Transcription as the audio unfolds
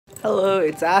Hello,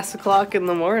 it's ass o'clock in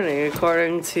the morning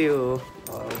according to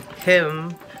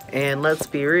him. And let's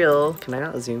be real. Can I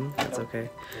not zoom? That's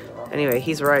okay. Anyway,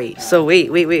 he's right. So wait,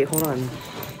 hold on.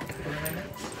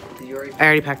 I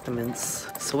already packed the mints.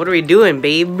 So what are we doing,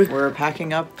 babe? We're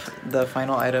packing up the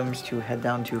final items to head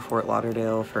down to Fort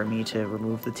Lauderdale for me to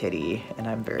remove the titty, and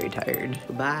I'm very tired.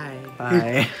 Goodbye.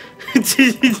 Bye.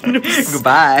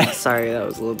 Goodbye. Sorry, that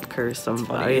was a little curse.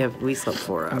 We slept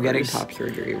 4 hours. I'm getting top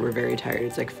surgery. We're very tired.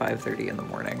 It's like 5:30 in the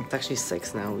morning. It's actually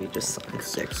 6 now. We just suck. It's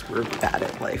 6. We're bad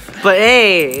at life. But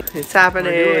hey, it's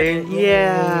happening. We're doing it.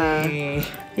 Yeah. Yay.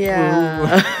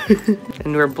 Yeah.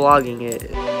 And we're blogging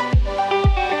it.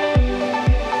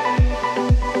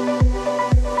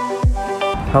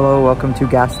 Hello, welcome to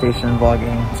gas station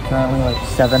vlogging. It's currently like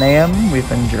 7 a.m. We've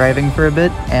been driving for a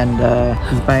bit, and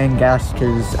he's buying gas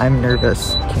because I'm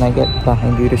nervous. Can I get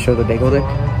behind you to show the bagel dick?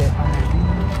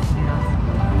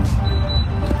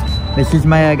 This is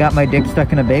I got my dick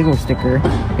stuck in a bagel sticker.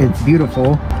 It's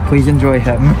beautiful. Please enjoy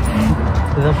him.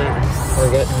 The best.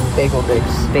 We're getting bagel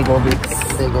dicks. Bagel dicks.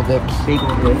 Bagel dicks.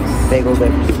 Bagel dicks. Bagel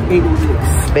dicks. Bagel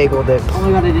dicks. Bagel dicks. Oh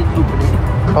my god, I didn't open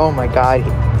it. Oh my god.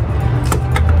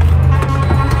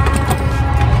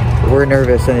 We're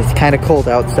nervous and it's kind of cold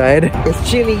outside.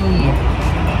 It's chilly. We're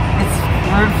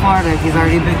in Florida. He's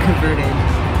already been converted.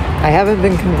 I haven't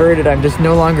been converted. I'm just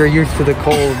no longer used to the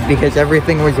cold because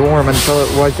everything was warm until it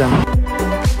wasn't.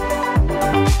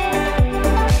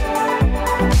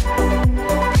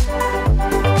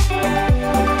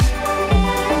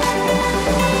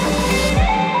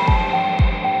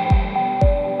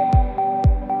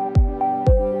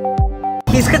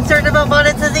 He's concerned about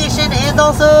monetization and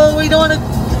also we don't want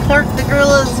to clark the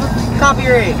gorillas with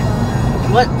copyright.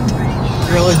 What?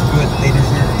 Gorillas good. They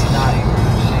deserve to not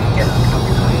get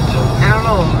copyright. I don't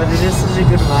know, but it is such a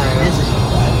good vibe. It is a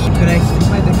good vibe. Could I stick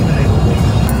my dick in a bagel,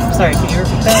 please? Sorry, can you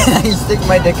repeat that? Stick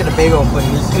my dick in a bagel,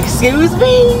 please. Excuse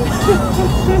me?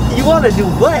 You want to do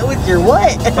what with your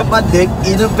what? Put my dick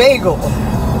in a bagel.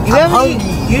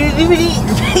 You didn't even eat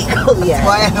your bagel yet. That's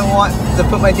why I want to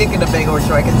put my dick in a bagel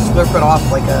so I can slurp it off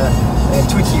like a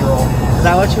Tootsie Roll. Is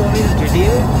that what you want me to do to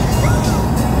you?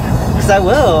 Because I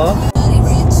will.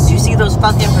 Do you see those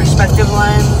fucking perspective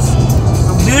lines?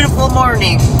 A beautiful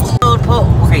morning.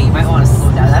 Okay, you might want to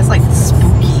slow down. That's like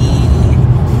spooky.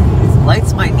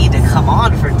 Lights might need to come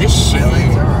on for this shit.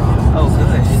 Oh,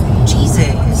 good.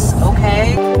 Jesus.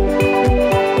 Okay.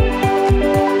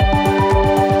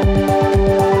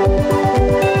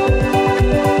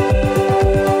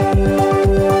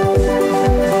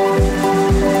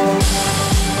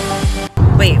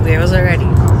 Wait, I was already.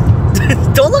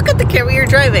 Don't look at the camera, you're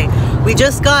driving. We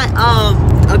just got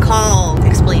a call.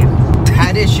 Explain.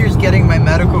 Had issues getting my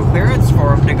medical clearance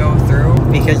form to go through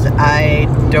because I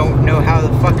don't know how to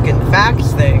fucking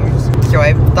fax things. So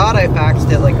I thought I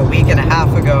faxed it like a week and a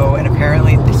half ago and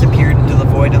apparently it disappeared into the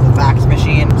void of the fax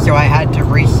machine. So I had to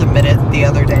resubmit it the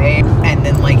other day and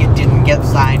then like it didn't get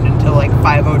signed until like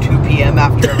 5:02 p.m.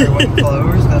 after everyone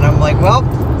closed. And I'm like, well,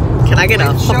 can I get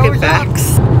a fucking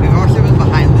fax? We've also been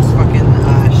behind this fucking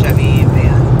Chevy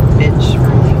van bitch for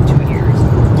like 2 years.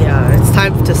 Yeah, it's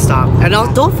time to stop. And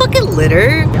don't fucking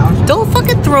litter. Don't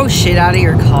fucking throw shit out of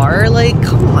your car. Like,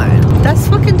 come on. That's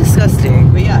fucking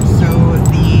disgusting. But yeah, so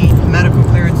the medical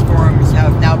clearance forms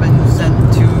have now been sent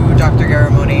to Dr.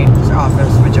 Garamoni's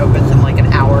office, which opens in like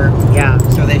an hour. Yeah.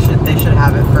 So they should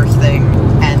have it first thing.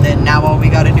 And then now all we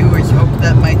gotta do is hope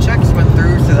that my checks went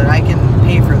through so that I can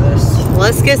pay for this.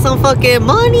 Let's get some fucking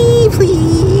money,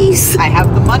 please. I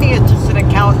have the money, it's just an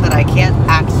account that I can't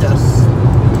access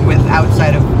with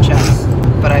outside of checks.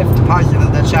 But I've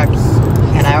deposited the checks,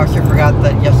 and I also forgot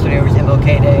that yesterday was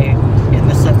MLK Day, in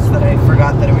the sense that I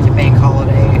forgot that it was a bank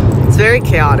holiday. It's very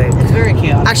chaotic. It's very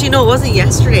chaotic. Actually, no, it wasn't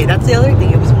yesterday. That's the other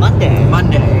thing. It was Monday.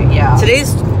 Monday, yeah.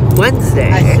 Today's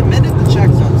Wednesday. I submitted the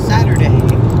checks on Saturday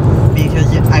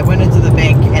because I went into the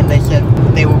bank and they said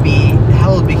they will be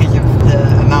held because of the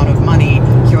amount of money.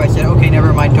 So I said, okay,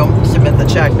 never mind, don't submit the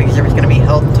check because it was going to be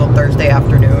held until Thursday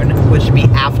afternoon, which would be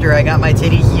after I got my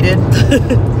titty heated.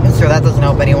 And so that doesn't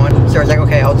help anyone. So I was like,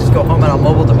 okay, I'll just go home and I'll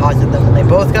mobile deposit them. And they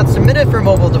both got submitted for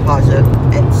mobile deposit.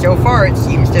 And so far it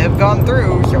seems to have gone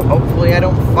through. So hopefully I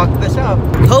don't fuck this up.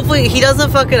 Hopefully he doesn't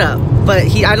fuck it up. But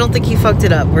I don't think he fucked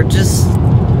it up. We're just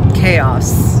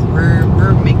chaos.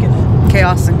 We're making it.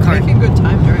 Chaos and car. Making good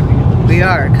time driving it. We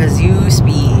are, because you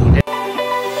speed.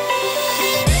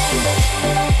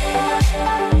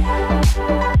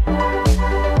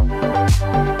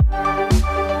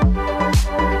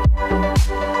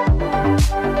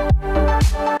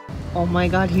 Oh my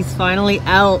god, he's finally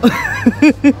out.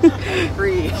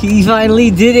 Free. He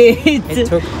finally did it. It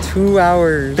took 2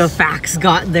 hours. The facts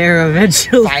got there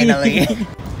eventually. Finally.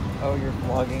 Oh, you're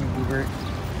vlogging, Hubert.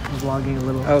 I'm vlogging a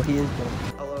little. Oh, he is good.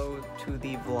 Hello to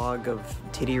the vlog of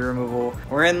titty removal.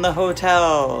 We're in the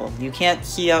hotel. You can't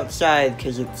see outside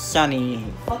because it's sunny.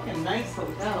 Fucking nice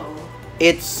hotel.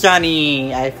 It's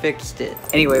sunny. I fixed it.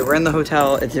 Anyway, we're in the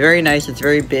hotel. It's very nice. It's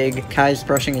very big. Kai's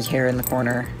brushing his hair in the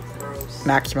corner. Gross.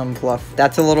 Maximum fluff.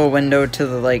 That's a little window to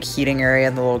the like heating area,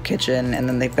 the little kitchen, and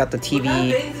then they've got the TV. Look how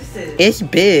big this is. It's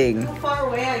big. Look how far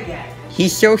away I get.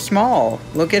 He's so small.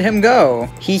 Look at him go.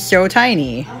 He's so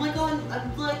tiny. I'm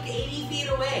like 80 feet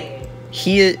away.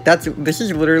 This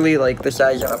is literally like the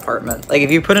size of an apartment. Like if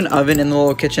you put an oven in the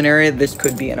little kitchen area, this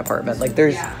could be an apartment. Like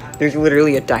there's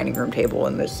literally a dining room table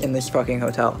in this fucking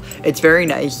hotel. It's very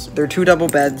nice. There are 2 double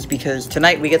beds because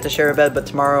tonight we get to share a bed, but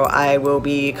tomorrow I will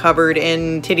be covered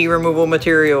in titty removal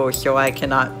material, so I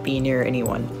cannot be near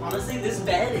anyone. Honestly, this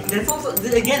bed, that's also,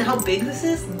 again, how big this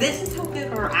is? This is how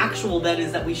big our actual bed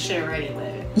is that we share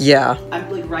anyway. Yeah. I'm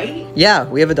like, right? Yeah,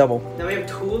 we have a double. Now we have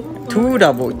 2 of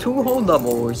them? 2 whole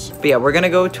doubles. But yeah, we're gonna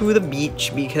go to the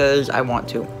beach because I want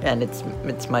to, and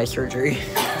it's my surgery.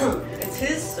 It's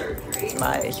his surgery. It's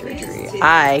my surgery.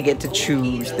 I get to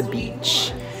choose the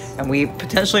beach. And we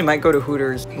potentially might go to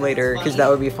Hooters later because that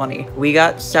would be funny. We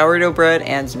got sourdough bread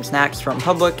and some snacks from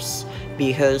Publix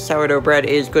because sourdough bread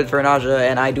is good for nausea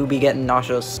and I do be getting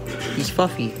nauseous. He's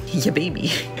fluffy. He's a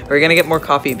baby. We're gonna get more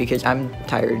coffee because I'm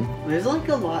tired. There's like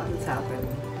a lot that's happened.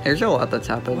 There's a lot that's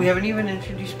happened. We haven't even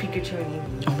introduced Pikachu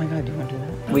and Eevee. Oh my god, do you want to do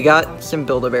that? We got some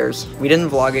Build-A-Bears. We didn't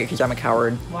vlog it because I'm a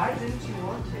coward. Why didn't you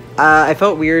want to? I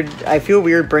felt weird. I feel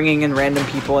weird bringing in random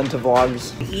people into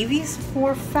vlogs. Eevee's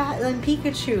more fat than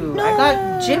Pikachu. No. I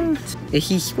got gypped.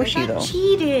 He's squishy though.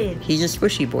 Cheated. He's a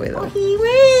squishy boy though.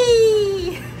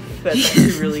 Wee. That's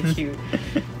actually really cute.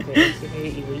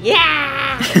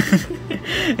 Yeah.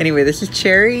 Anyway, this is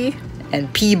Cherry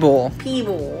and Peeble.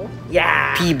 Peeble.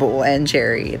 Yeah. Peeble and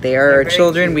Cherry. They are our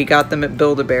children. Cute. We got them at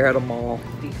Build-A-Bear at a mall.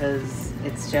 Because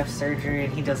it's Jeff's surgery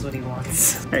and he does what he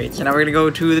wants. Alright, so now we're gonna go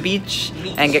to the beach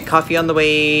and get coffee on the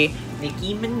way.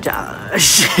 Nicki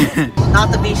Minaj.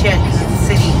 Not the beach yet because it's the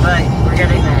city, but we're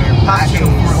getting there. Palm trees.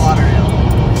 Fort Lauderdale.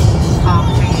 Palm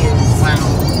trees.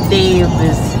 Wow.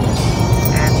 Babes.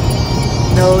 And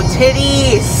no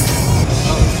titties.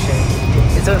 Oh shit.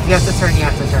 You have to turn, you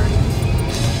have to turn.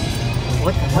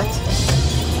 What?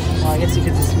 Well, I guess you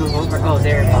could just move over. Oh,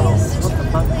 there it is. What the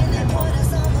fuck?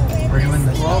 We're doing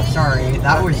this. Well, sorry,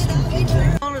 that was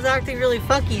confusing. The phone was acting really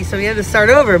fucky, so we had to start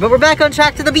over. But we're back on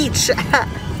track to the beach.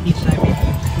 Beach time,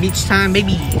 baby. Beach time,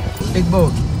 baby. Big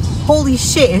boat. Holy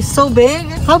shit, it's so big.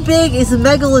 How big is a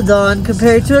megalodon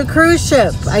compared to a cruise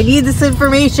ship? I need this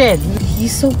information.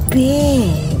 He's so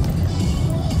big.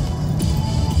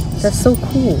 That's so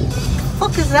cool.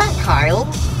 What the fuck is that, Kyle?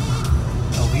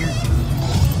 Oh, weird.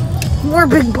 More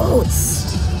big boats.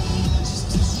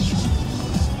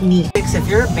 Neat. If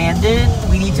you're abandoned,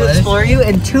 we need to explore you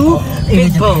in 2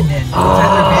 big boats. It's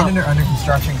either abandoned or under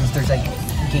construction because there's like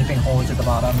gaping holes at the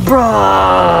bottom.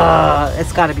 Bruh!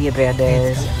 It's gotta be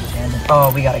abandoned.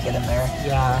 Oh, we gotta get in there.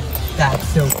 Yeah. That's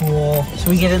so cool. Should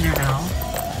we get in there now?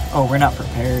 Oh, we're not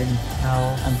prepared.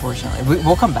 No. Unfortunately.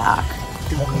 We'll come back.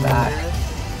 We'll come back.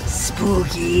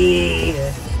 Spooky!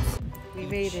 We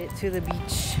made it to the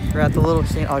beach. We're at the little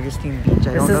St. Augustine beach.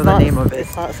 I don't know the name of it.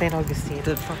 It's not St. Augustine.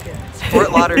 Fuck it. It's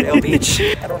Fort Lauderdale Beach.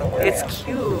 I don't know where It's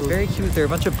cute. It's very cute. There are a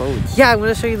bunch of boats. Yeah, I'm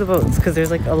gonna show you the boats because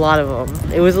there's like a lot of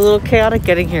them. It was a little chaotic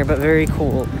getting here, but very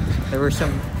cool. There were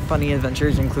some funny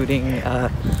adventures, including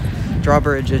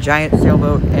drawbridge, a giant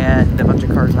sailboat, and a bunch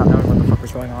of cars not knowing what the fuck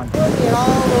was going on. Look at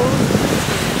all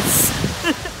those.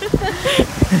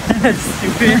 That's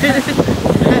stupid.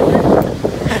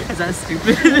 Is that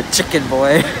stupid? Chicken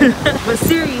boy. But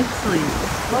seriously,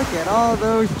 Look at all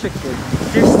those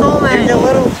chickens. there's so many. They're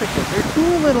little chickens. They're 2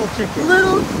 little chickens.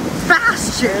 Little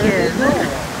fast chickens.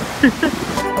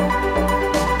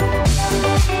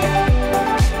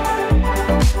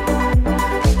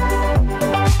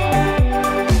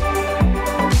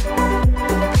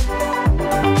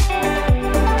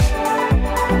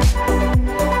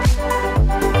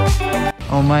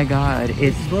 Oh my god,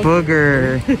 it's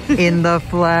Booger in the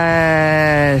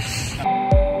flesh.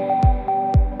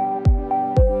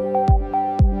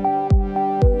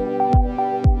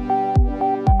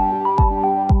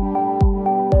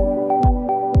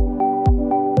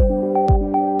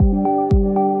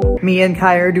 Me and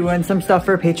Kai are doing some stuff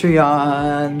for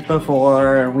Patreon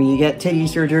before we get titty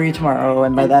surgery tomorrow,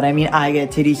 and by that I mean I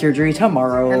get titty surgery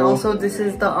tomorrow. And also, this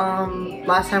is the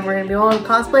last time we're gonna be on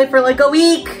cosplay for like a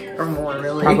week. Or more,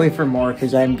 really. Probably for more,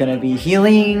 because I'm gonna be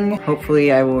healing.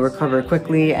 Hopefully I will recover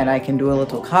quickly and I can do a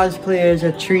little cosplay as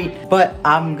a treat. But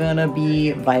I'm gonna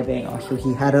be vibing. Also,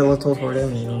 he had a little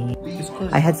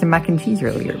tortellini. I had some mac and cheese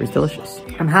earlier. It was delicious.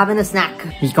 I'm having a snack.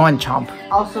 He's going chomp.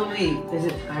 Also, wait, is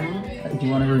it time? Do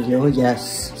you want to reveal?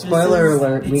 Yes. Spoiler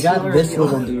alert, we got this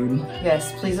little dude.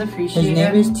 Yes, please appreciate His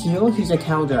name is Teal. He's a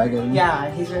cow dragon. Yeah,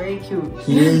 he's very cute.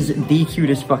 He is the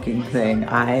cutest fucking thing.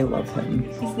 I love him.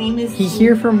 His name is... He's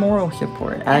here for moral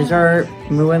support, as are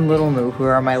Moo and Little Moo, who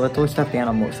are my little stuffed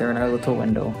animals. They're in our little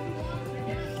window.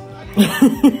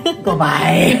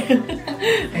 Goodbye.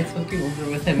 I took you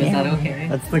over with him. Is that okay?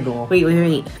 That's the goal.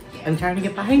 Wait. I'm trying to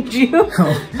get behind you.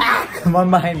 Oh. Come on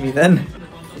behind me then.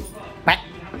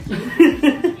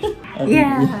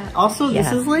 Yeah. Also,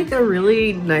 this is like a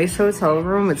really nice hotel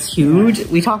room. It's huge.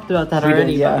 We talked about that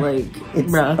already, but like,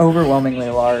 it's overwhelmingly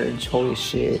large. Holy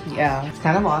shit. Yeah, it's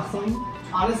kind of awesome.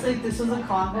 Honestly, if this was a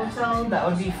con hotel, that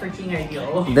would be freaking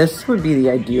ideal. This would be the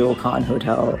ideal con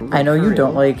hotel. I know you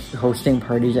don't like hosting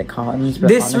parties at cons, but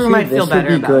this honestly, room I'd feel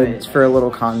better would be good for a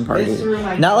little con party.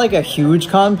 Not like a huge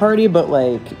con party, but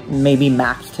like maybe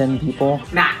max 10 people.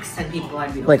 Max 10 people,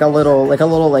 I'd be like a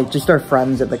little, just our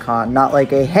friends at the con. Not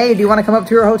like a, hey, do you want to come up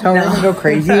to our hotel room and go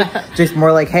crazy? Just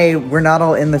more like, hey, we're not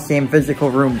all in the same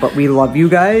physical room, but we love you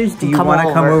guys. Do you want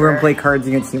to come over and play Cards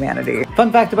Against Humanity?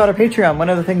 Fun fact about our Patreon, one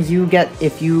of the things you get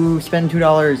if you spend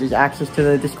 $2 is access to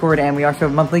the Discord, and we also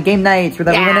have monthly game nights with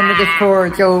everyone in the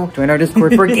Discord, so join our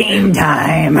Discord for game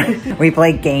time. We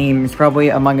play games, probably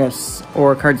Among Us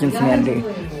or Cards Against Humanity.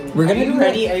 We're gonna be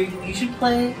ready. You should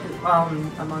play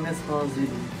Among Us Call of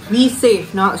Duty. Be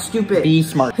safe, not stupid. Be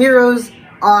smart. Heroes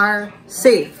are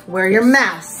safe. Wear your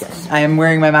mask. Yes, I am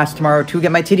wearing my mask tomorrow to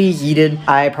get my titties yeeted.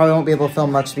 I probably won't be able to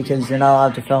film much because you're not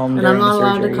allowed to film during the surgery. And I'm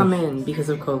not allowed to come in because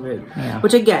of COVID,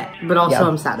 which I get, but also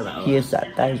I'm sad about. He is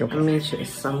sad. That is okay. I'm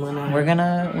anxious. We're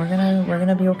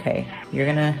gonna be okay. You're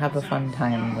gonna have a fun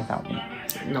time without me.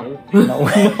 No. No.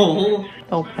 No.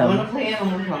 Oh, I wanna play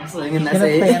Animal Crossing, and that's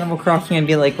it. Play Animal Crossing and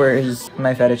be like, where is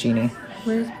my fettuccine?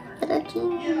 Where's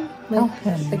fettuccine?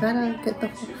 I gotta get the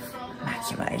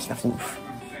maximize the floof.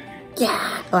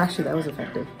 Yeah. Oh, actually, that was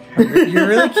effective. You're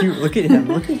really cute. Look at him.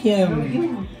 Look at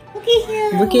him. Look at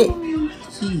him. Look at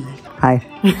he.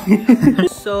 Hi.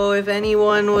 So if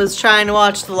anyone was trying to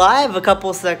watch the live a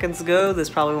couple seconds ago, this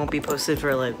probably won't be posted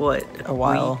for like what, a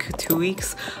while, week, 2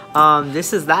 weeks.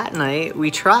 This is that night. We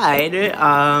tried.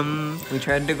 We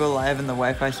tried to go live and the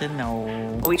Wi-Fi said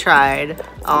no. We tried.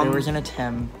 There was an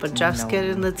attempt, but Jeff's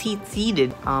getting the teeth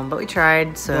seated. But we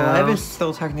tried. So the live is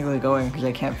still technically going because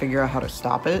I can't figure out how to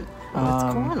stop it.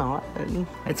 What's going on?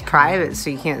 It's private, so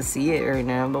you can't see it right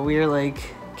now. But we were like,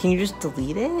 can you just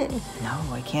delete it? No,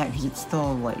 I can't because it's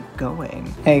still like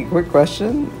going. Hey, quick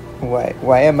question.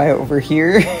 Why am I over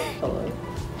here? Hello?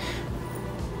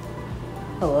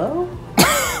 Hello?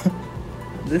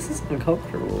 This is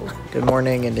uncomfortable. Good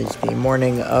morning. It is the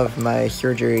morning of my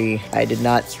surgery. I did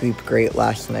not sleep great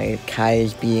last night. Kai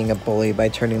is being a bully by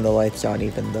turning the lights on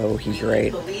even though he's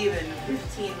right. Believe in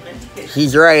 15 minutes.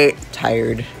 He's right.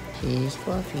 Tired. He's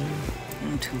fluffy.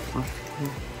 I'm too fluffy.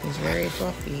 He's very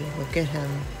fluffy. Look at him.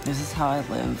 This is how I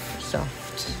live.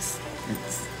 Soft.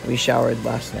 We showered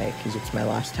last night because it's my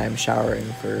last time showering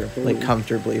for like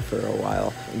comfortably for a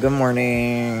while. Good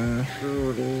morning.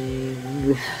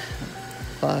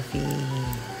 Fluffy.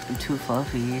 I'm too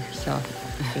fluffy. Soft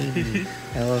baby.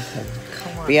 I love him.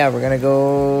 Come on. But yeah, we're gonna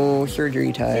go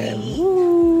surgery time.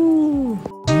 Woo!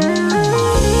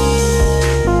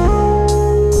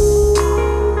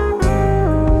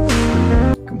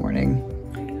 Good morning.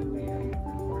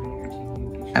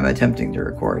 I'm attempting to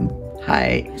record.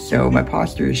 Hi, so my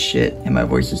posture is shit and my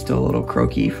voice is still a little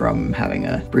croaky from having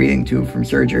a breathing tube from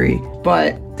surgery,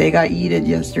 but they got yeeted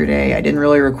yesterday. I didn't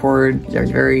really record because I was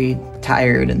very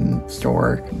tired and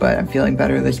sore, but I'm feeling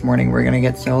better this morning. We're gonna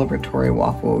get celebratory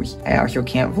waffles. I also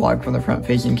can't vlog from the front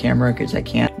facing camera because I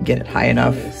can't get it high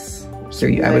enough. So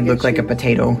I would look like a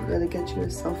potato. I'm gonna get you a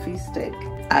selfie stick.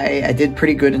 I did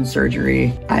pretty good in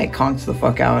surgery. I conked the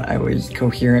fuck out. I was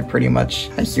coherent pretty much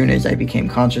as soon as I became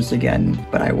conscious again,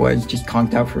 but I was just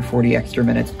conked out for 40 extra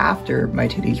minutes after my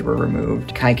titties were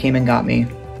removed. Kai came and got me.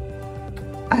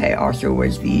 I also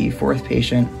was the 4th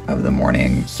patient of the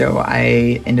morning, so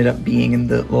I ended up being in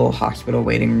the little hospital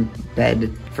waiting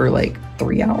bed for like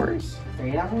 3 hours.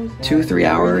 3 hours? 2-3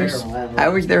 hours. I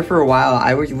was there for a while.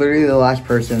 I was literally the last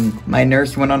person. My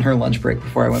nurse went on her lunch break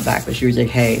before I went back, but she was like,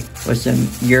 hey, listen,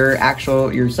 your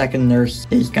second nurse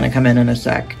is gonna come in a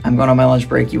sec. I'm going on my lunch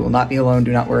break. You will not be alone.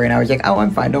 Do not worry. And I was like, oh, I'm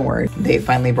fine. Don't worry. They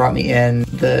finally brought me in.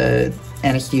 The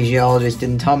anesthesiologist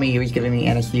didn't tell me he was giving me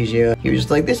anesthesia. He was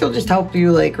just like, this will just help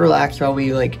you like relax while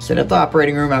we like sit at the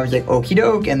operating room. I was like, okie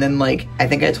doke. And then like, I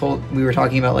think we were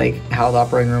talking about like how the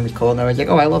operating room was cold, and I was like,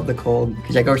 oh, I love the cold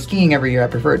because I go skiing every year. I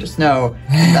prefer it to snow.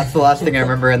 That's the last thing I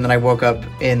remember. And then I woke up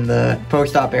in the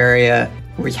post-op area,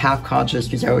 was half conscious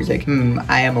because I was like,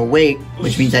 I am awake,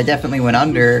 which means I definitely went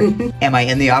under. Am I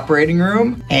in the operating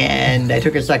room? And I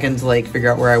took a second to like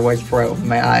figure out where I was before I opened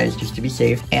my eyes just to be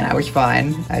safe. And I was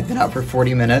fine. I'd been out for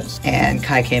 40 minutes and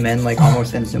Kai came in like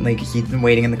almost instantly because he'd been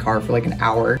waiting in the car for like an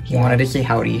hour. He wanted to say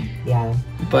howdy. Yeah.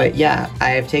 But yeah,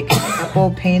 I have taken a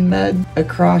couple pain meds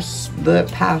across the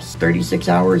past 36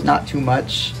 hours, not too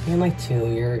much. You're like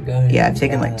 2, you're good. Yeah, I've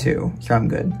taken like 2, so I'm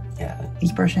good. Yeah.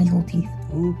 He's brushing his little teeth.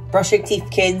 Brush your teeth,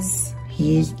 kids.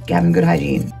 He's having good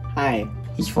hygiene. Hi.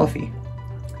 He's fluffy.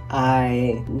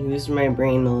 I used my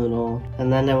brain a little,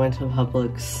 and then I went to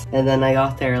Publix, and then I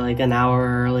got there like an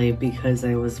hour early because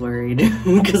I was worried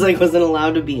because I wasn't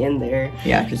allowed to be in there.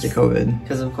 Yeah, because of COVID.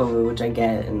 Because of COVID, which I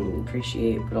get and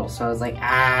appreciate, but also I was like,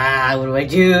 what do I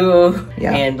do?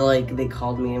 Yeah. And like they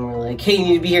called me and were like, hey, you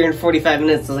need to be here in 45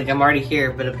 minutes. I was like, I'm already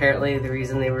here, but apparently the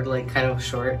reason they were like kind of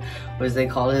short was they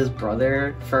called his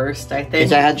brother first, I think.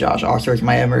 Because I had Josh also as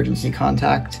my emergency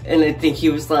contact. And I think he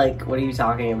was like, what are you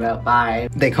talking about? Bye.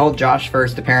 They called Josh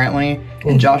first, apparently,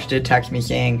 and Josh did text me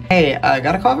saying, hey, I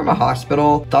got a call from a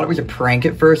hospital. Thought it was a prank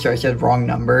at first, so I said wrong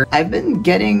number. I've been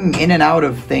getting in and out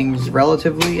of things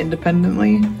relatively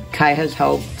independently. Kai has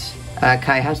helped.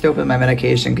 Kai has to open my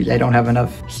medication because I don't have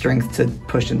enough strength to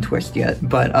push and twist yet.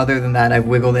 But other than that, I've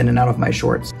wiggled in and out of my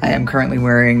shorts. I am currently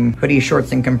wearing hoodie,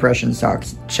 shorts, and compression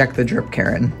socks. Check the drip,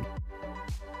 Karen.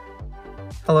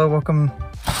 Hello, welcome.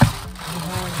 We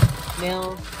have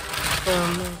mail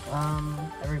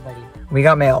from everybody. We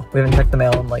got mail. We haven't checked the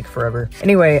mail in like forever.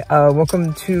 Anyway,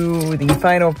 welcome to the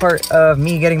final part of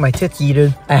me getting my tits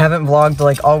yeeted. I haven't vlogged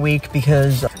like all week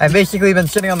because I've basically been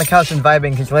sitting on the couch and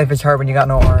vibing because life is hard when you got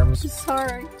no arms.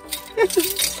 Sorry.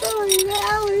 Sorry,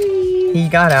 allergies. He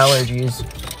got allergies.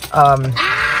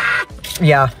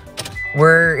 Yeah.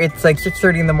 It's like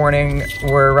 6:30 in the morning.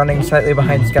 We're running slightly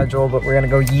behind schedule, but we're gonna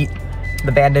go yeet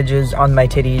the bandages on my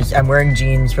titties. I'm wearing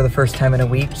jeans for the first time in a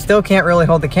week. Still can't really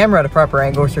hold the camera at a proper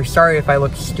angle, so sorry if I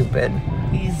look stupid.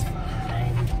 He's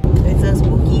fine. It's a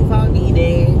spooky foggy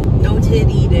day. No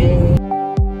titty day.